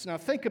happens. Now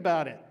think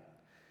about it.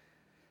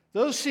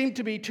 Those seem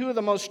to be 2 of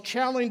the most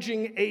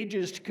challenging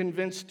ages to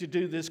convince to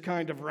do this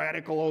kind of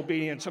radical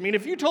obedience. I mean,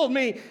 if you told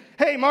me,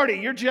 hey, Marty,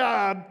 your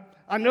job,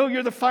 I know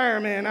you're the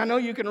fireman, I know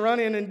you can run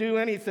in and do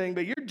anything,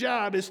 but your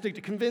job is to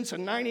convince a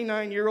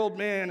 99-year-old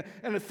man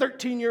and a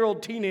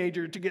 13-year-old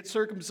teenager to get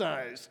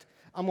circumcised,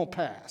 I'm going to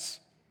pass.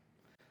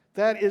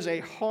 That is a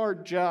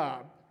hard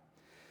job.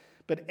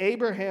 But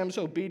Abraham's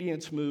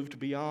obedience moved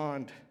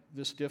beyond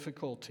this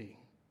difficulty.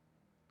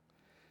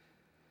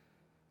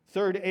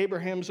 Third,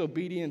 Abraham's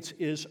obedience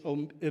is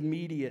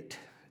immediate.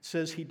 It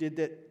says he did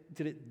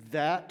it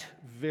that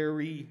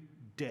very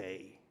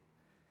day.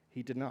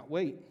 He did not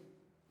wait.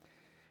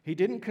 He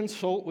didn't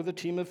consult with a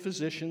team of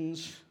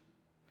physicians.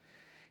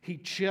 He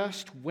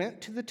just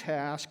went to the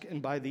task,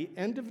 and by the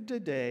end of the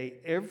day,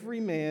 every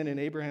man in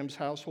Abraham's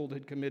household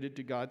had committed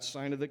to God's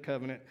sign of the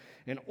covenant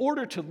in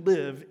order to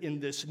live in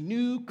this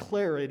new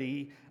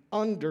clarity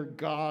under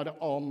God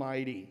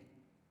Almighty.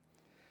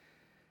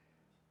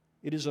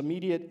 It is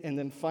immediate, and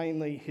then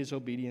finally, his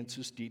obedience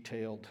is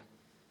detailed.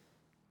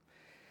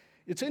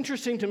 It's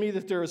interesting to me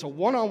that there is a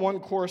one-on-one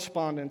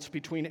correspondence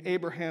between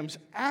Abraham's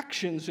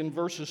actions in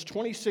verses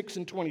 26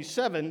 and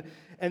 27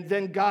 and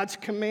then God's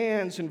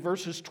commands in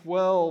verses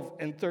 12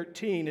 and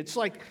 13. It's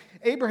like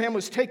Abraham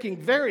was taking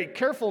very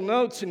careful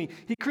notes, and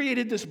he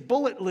created this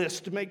bullet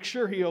list to make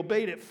sure he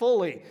obeyed it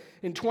fully.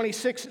 In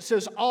 26, it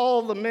says,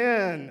 all the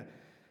men.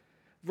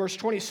 Verse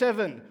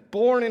 27,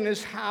 born in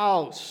his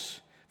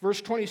house.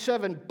 Verse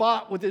 27,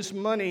 bought with his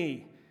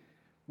money,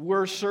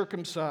 were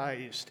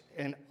circumcised.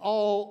 And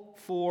all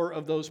 4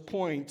 of those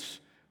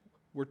points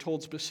were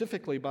told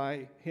specifically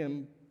by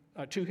him,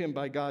 to him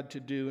by God to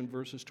do in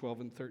verses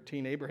 12 and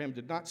 13. Abraham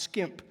did not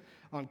skimp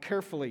on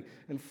carefully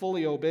and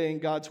fully obeying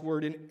God's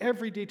word in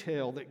every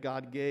detail that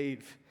God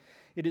gave.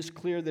 It is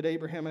clear that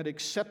Abraham had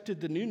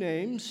accepted the new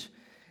names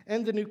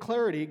and the new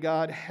clarity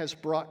God has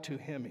brought to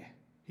him.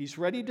 He's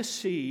ready to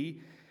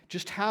see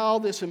just how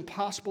this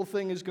impossible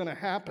thing is going to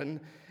happen,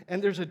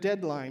 and there's a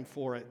deadline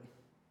for it.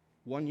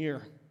 1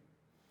 year.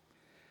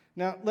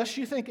 Now, lest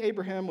you think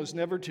Abraham was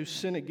never to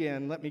sin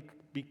again, let me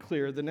be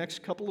clear. The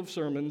next couple of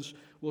sermons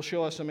will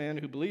show us a man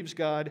who believes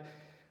God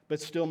but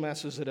still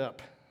messes it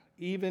up,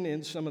 even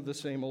in some of the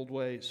same old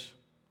ways.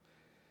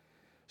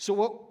 So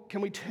what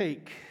can we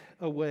take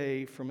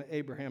away from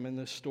Abraham in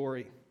this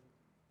story?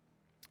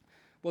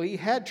 Well, he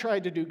had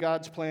tried to do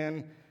God's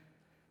plan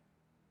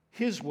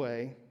his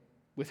way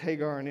with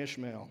Hagar and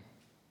Ishmael.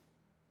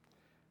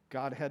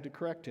 God had to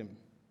correct him.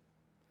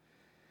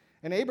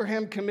 And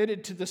Abraham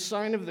committed to the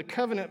sign of the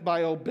covenant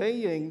by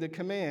obeying the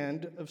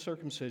command of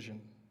circumcision.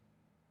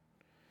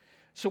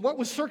 So what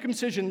was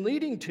circumcision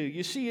leading to?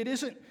 You see, it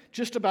isn't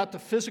just about the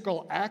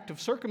physical act of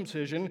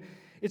circumcision.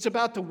 It's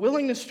about the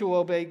willingness to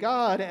obey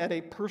God at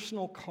a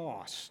personal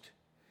cost.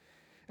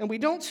 And we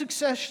don't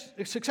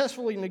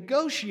successfully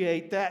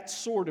negotiate that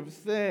sort of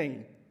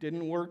thing.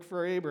 Didn't work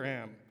for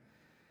Abraham.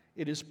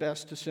 It is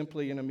best to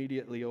simply and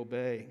immediately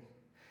obey.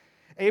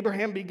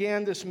 Abraham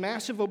began this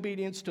massive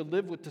obedience to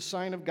live with the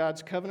sign of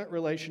God's covenant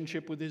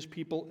relationship with his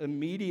people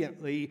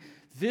immediately.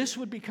 This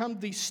would become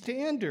the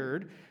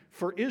standard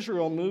for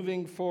Israel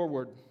moving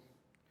forward.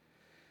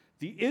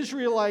 The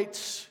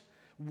Israelites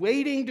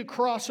waiting to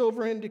cross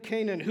over into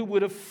Canaan, who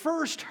would have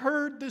first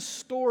heard this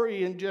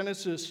story in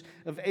Genesis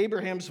of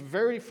Abraham's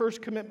very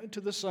first commitment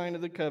to the sign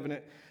of the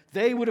covenant,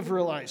 they would have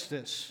realized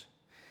this.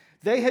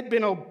 They had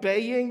been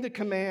obeying the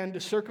command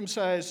to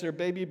circumcise their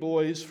baby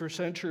boys for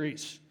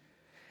centuries.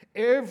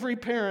 Every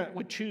parent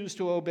would choose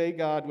to obey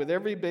God with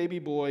every baby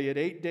boy at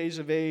 8 days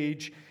of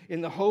age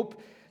in the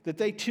hope that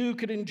they too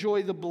could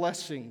enjoy the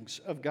blessings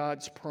of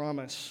God's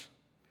promise.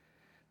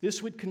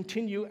 This would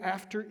continue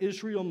after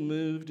Israel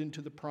moved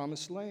into the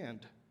promised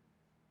land.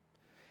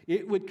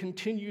 It would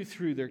continue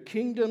through their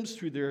kingdoms,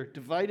 through their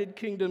divided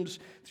kingdoms,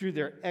 through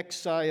their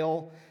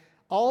exile,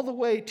 all the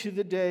way to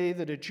the day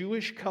that a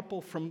Jewish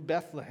couple from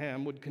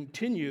Bethlehem would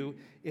continue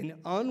in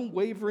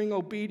unwavering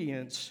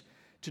obedience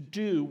to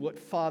do what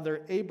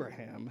Father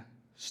Abraham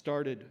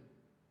started.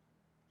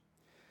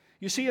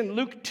 You see, in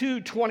Luke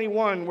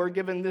 2:21, we're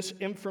given this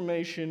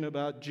information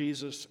about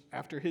Jesus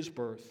after his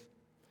birth.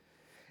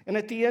 And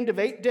at the end of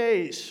 8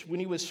 days, when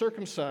he was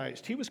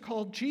circumcised, he was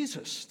called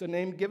Jesus, the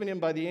name given him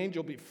by the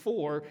angel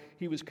before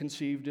he was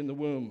conceived in the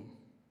womb.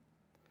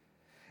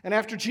 And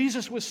after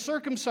Jesus was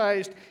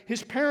circumcised,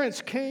 his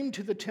parents came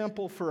to the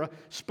temple for a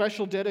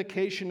special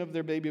dedication of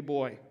their baby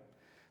boy.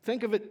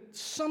 Think of it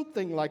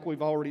something like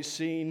we've already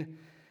seen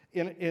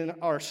in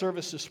our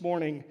service this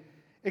morning,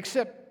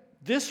 except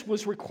This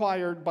was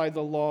required by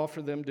the law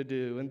for them to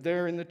do. And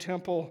there in the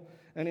temple,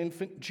 an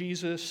infant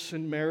Jesus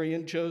and Mary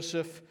and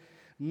Joseph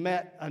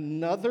met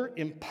another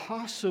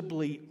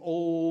impossibly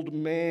old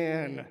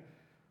man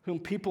whom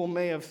people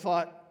may have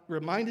thought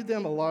reminded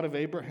them a lot of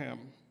Abraham.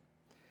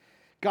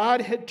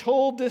 God had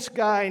told this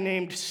guy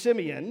named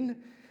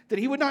Simeon that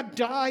he would not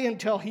die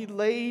until he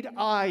laid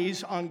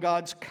eyes on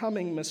God's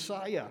coming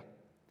Messiah,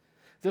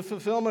 the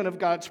fulfillment of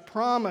God's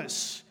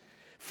promise.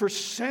 For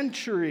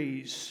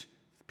centuries,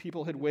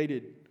 people had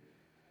waited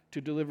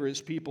to deliver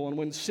his people. And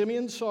when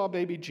Simeon saw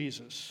baby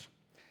Jesus,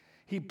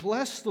 he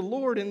blessed the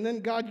Lord, and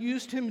then God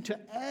used him to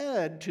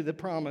add to the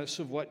promise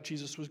of what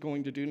Jesus was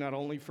going to do, not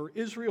only for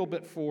Israel,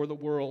 but for the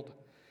world.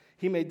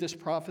 He made this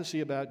prophecy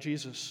about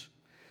Jesus.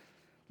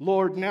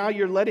 Lord, now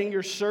you're letting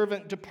your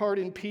servant depart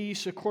in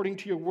peace according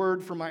to your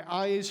word, for my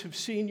eyes have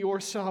seen your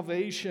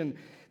salvation,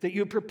 that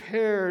you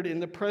prepared in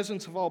the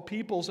presence of all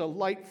peoples a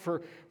light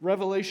for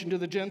revelation to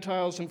the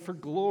Gentiles and for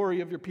glory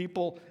of your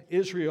people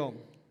Israel.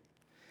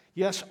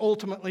 Yes,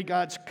 ultimately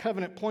God's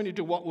covenant pointed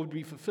to what would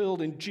be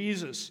fulfilled in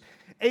Jesus.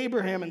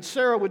 Abraham and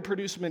Sarah would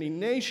produce many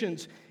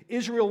nations.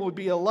 Israel would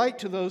be a light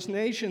to those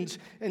nations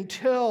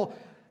until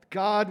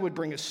God would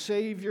bring a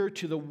Savior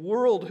to the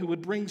world who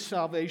would bring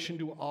salvation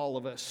to all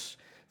of us.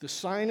 The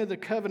sign of the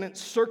covenant,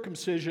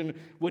 circumcision,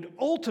 would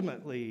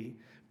ultimately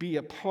be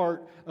a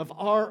part of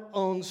our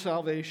own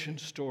salvation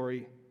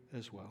story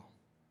as well.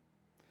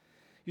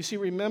 You see,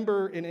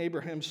 remember in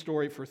Abraham's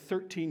story, for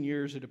 13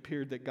 years it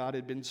appeared that God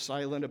had been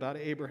silent about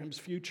Abraham's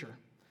future.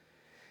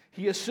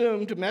 He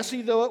assumed,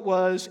 messy though it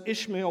was,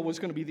 Ishmael was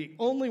going to be the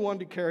only one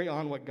to carry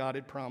on what God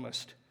had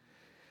promised.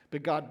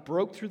 But God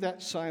broke through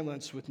that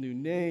silence with new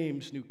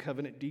names, new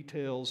covenant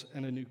details,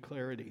 and a new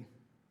clarity.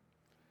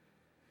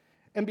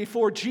 And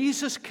before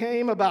Jesus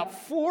came, about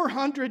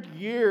 400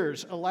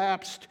 years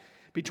elapsed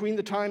between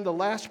the time the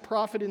last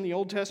prophet in the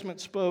Old Testament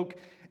spoke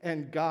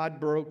and God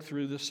broke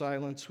through the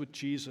silence with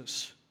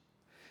Jesus.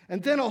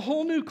 And then a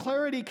whole new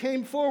clarity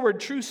came forward,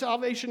 true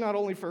salvation not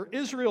only for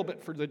Israel,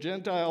 but for the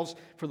Gentiles,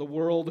 for the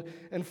world,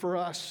 and for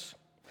us.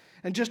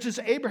 And just as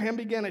Abraham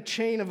began a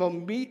chain of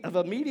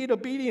immediate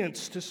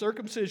obedience to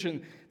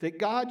circumcision that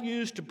God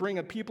used to bring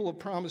a people of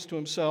promise to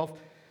himself,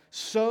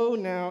 so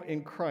now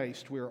in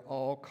Christ we are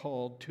all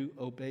called to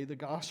obey the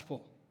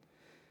gospel.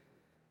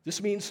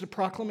 This means the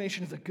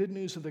proclamation of the good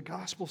news of the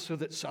gospel so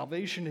that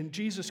salvation in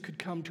Jesus could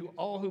come to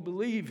all who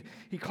believe.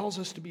 He calls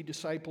us to be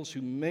disciples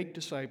who make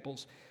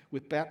disciples,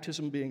 with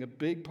baptism being a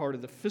big part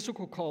of the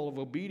physical call of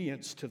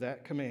obedience to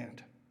that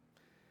command.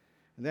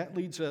 And that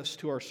leads us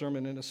to our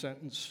sermon in a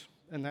sentence,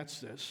 and that's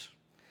this.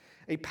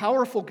 A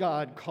powerful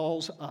God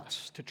calls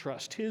us to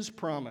trust his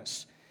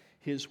promise,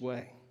 his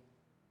way.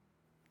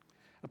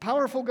 A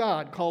powerful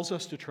God calls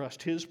us to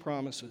trust his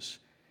promises,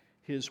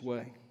 his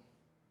way.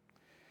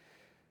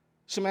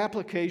 Some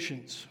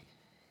applications.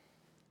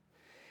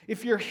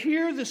 If you're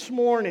here this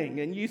morning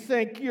and you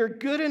think you're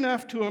good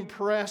enough to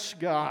impress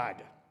God,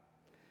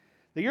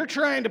 that you're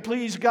trying to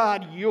please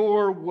God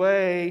your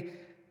way,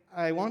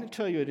 I want to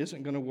tell you it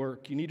isn't going to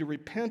work. You need to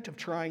repent of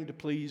trying to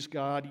please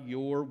God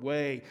your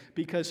way,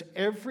 because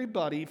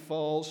everybody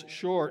falls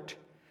short.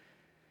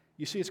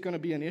 You see, it's going to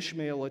be an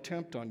Ishmael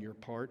attempt on your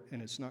part,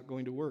 and it's not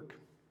going to work.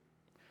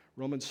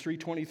 Romans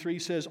 3:23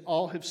 says,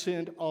 all have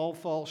sinned, all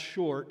fall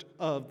short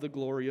of the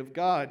glory of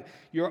God.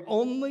 Your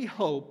only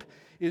hope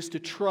is to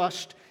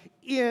trust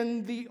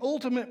in the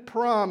ultimate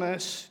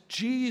promise,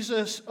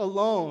 Jesus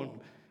alone.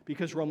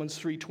 Because Romans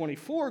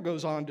 3:24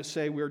 goes on to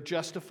say we're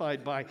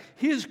justified by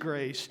his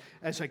grace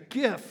as a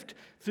gift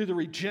through the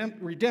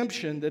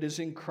redemption that is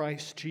in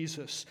Christ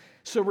Jesus.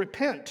 So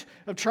repent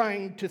of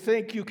trying to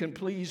think you can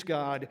please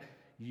God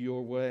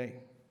your way.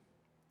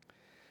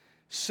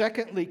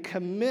 Secondly,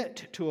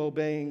 commit to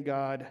obeying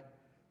God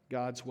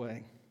God's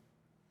way.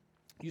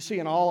 You see,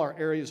 in all our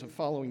areas of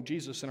following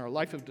Jesus in our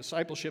life of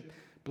discipleship,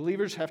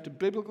 believers have to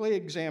biblically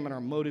examine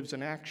our motives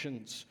and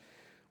actions.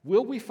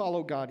 Will we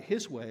follow God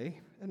his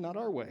way and not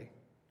our way?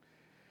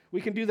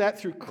 We can do that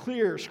through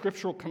clear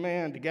scriptural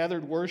command,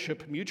 gathered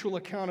worship, mutual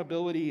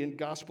accountability in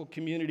gospel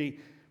community,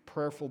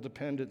 prayerful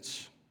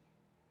dependence.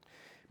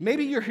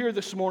 Maybe you're here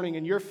this morning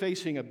and you're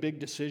facing a big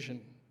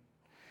decision.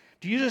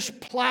 Do you just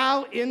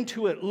plow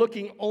into it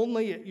looking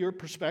only at your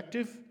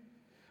perspective?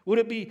 Would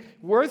it be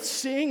worth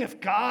seeing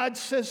if God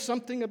says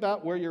something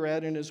about where you're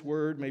at in his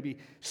word? Maybe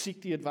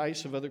seek the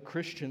advice of other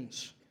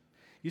Christians.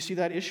 You see,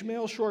 that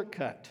Ishmael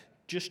shortcut,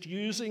 just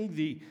using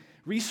the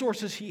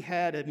resources he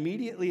had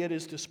immediately at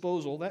his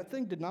disposal, that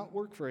thing did not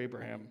work for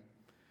Abraham.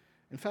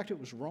 In fact, it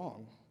was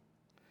wrong.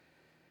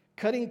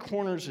 Cutting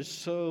corners is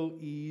so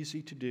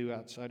easy to do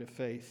outside of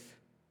faith.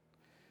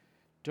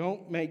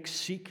 Don't make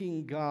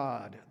seeking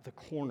God the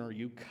corner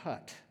you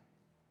cut.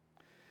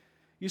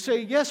 You say,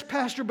 yes,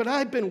 Pastor, but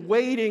I've been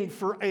waiting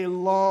for a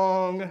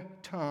long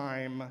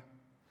time.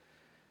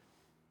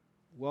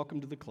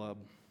 Welcome to the club.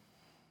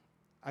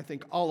 I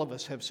think all of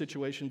us have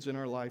situations in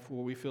our life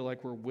where we feel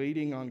like we're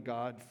waiting on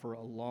God for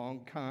a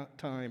long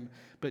time.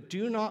 But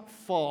do not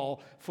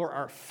fall for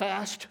our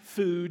fast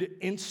food,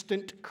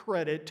 instant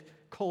credit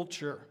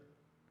culture.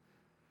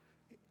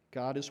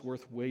 God is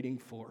worth waiting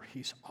for.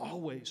 He's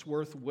always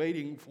worth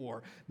waiting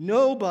for.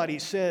 Nobody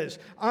says,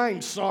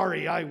 I'm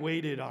sorry I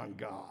waited on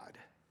God.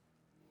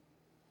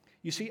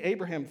 You see,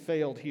 Abraham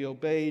failed. He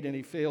obeyed and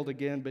he failed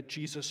again, but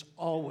Jesus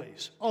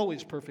always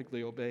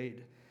perfectly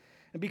obeyed.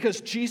 And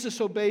because Jesus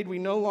obeyed, we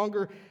no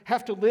longer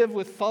have to live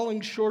with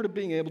falling short of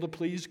being able to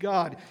please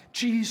God.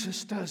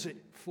 Jesus does it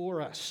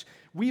for us.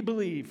 We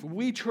believe,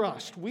 we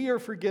trust, we are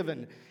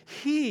forgiven.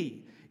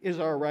 He is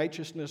our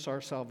righteousness,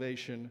 our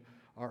salvation,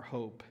 our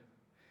hope.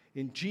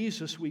 In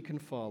Jesus, we can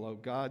follow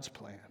God's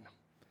plan,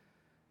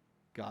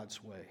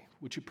 God's way.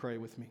 Would you pray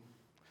with me?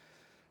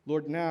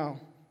 Lord, now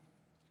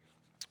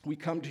we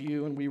come to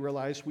you and we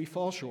realize we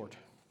fall short.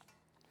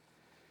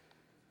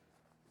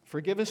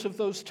 Forgive us of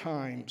those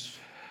times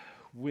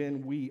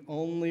when we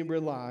only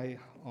rely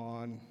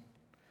on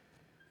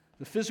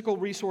the physical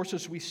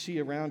resources we see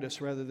around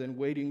us rather than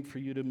waiting for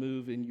you to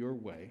move in your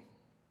way.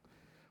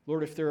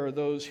 Lord, if there are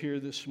those here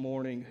this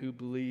morning who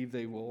believe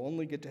they will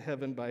only get to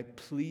heaven by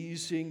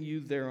pleasing you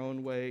their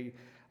own way,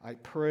 I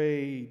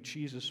pray,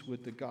 Jesus,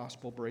 would the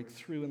gospel break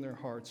through in their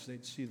hearts.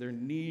 They'd see their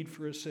need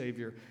for a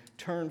Savior,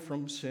 turn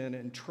from sin,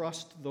 and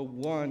trust the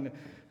one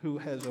who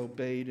has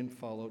obeyed and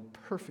followed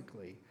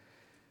perfectly.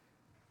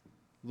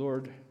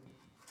 Lord,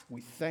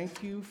 we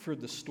thank you for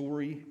the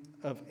story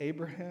of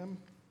Abraham.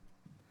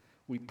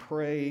 We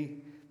pray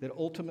that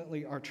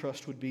ultimately our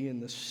trust would be in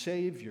the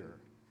Savior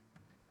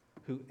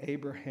who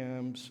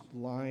Abraham's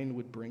line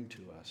would bring to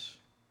us.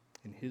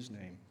 In his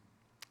name,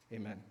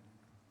 amen.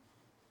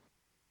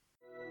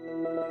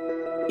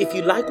 If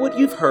you like what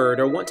you've heard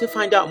or want to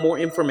find out more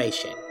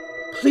information,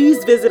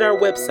 please visit our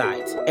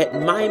website at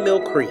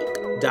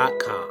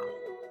mymillcreek.com.